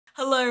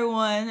Hello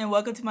everyone and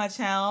welcome to my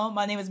channel.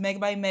 My name is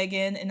Megan by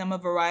Megan and I'm a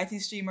variety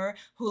streamer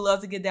who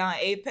loves to get down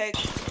Apex.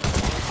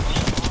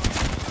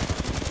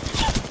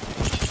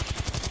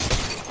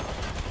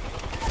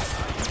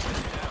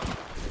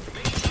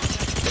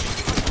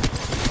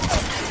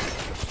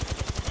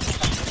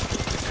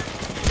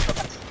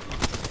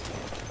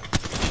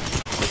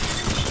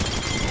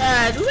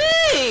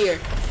 Godly!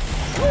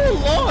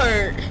 Oh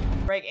Lord!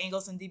 Break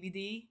angles in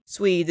DBD.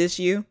 Sweetie, this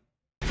you?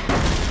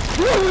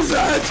 What was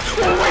that?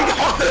 Oh my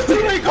god!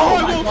 Oh my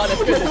god! Oh my god,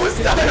 what was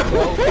that?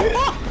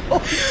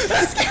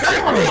 That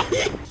scared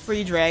me!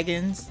 Free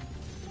dragons.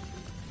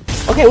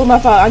 Okay, with my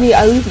 $5, I need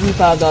at least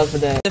 $5 for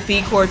that.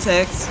 Defeat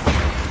Cortex.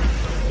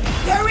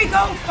 There we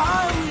go,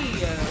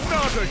 finally!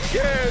 Not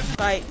again!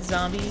 Fight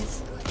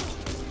zombies.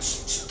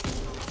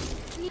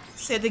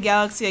 Save the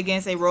galaxy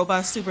against a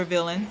robot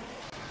supervillain.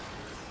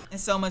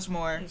 And so much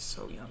more. It's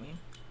so yummy.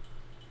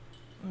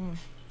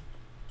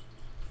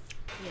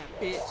 Yeah,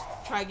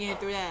 bitch. Try getting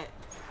through that.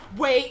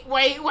 Wait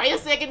a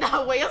second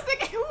now. Wait a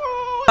second.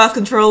 Mouse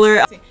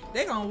controller.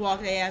 They're gonna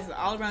walk their asses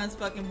all around this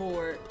fucking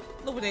board.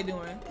 Look what they're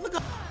doing. Look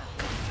up.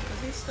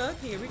 Cause he's stuck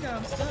here. We got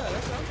him stuck.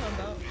 That's what I'm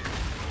talking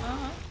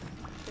about.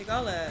 Take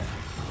all that.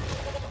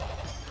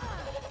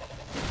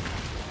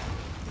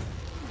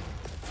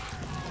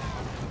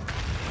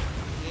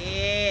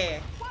 Yeah.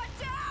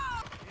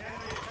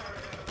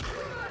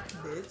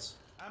 Bitch.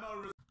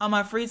 On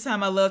my free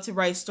time, I love to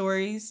write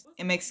stories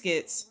and make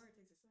skits.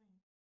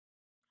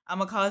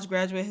 I'm a college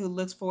graduate who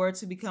looks forward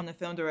to becoming a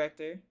film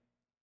director.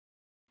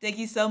 Thank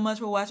you so much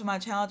for watching my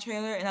channel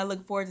trailer, and I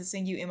look forward to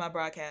seeing you in my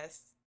broadcast.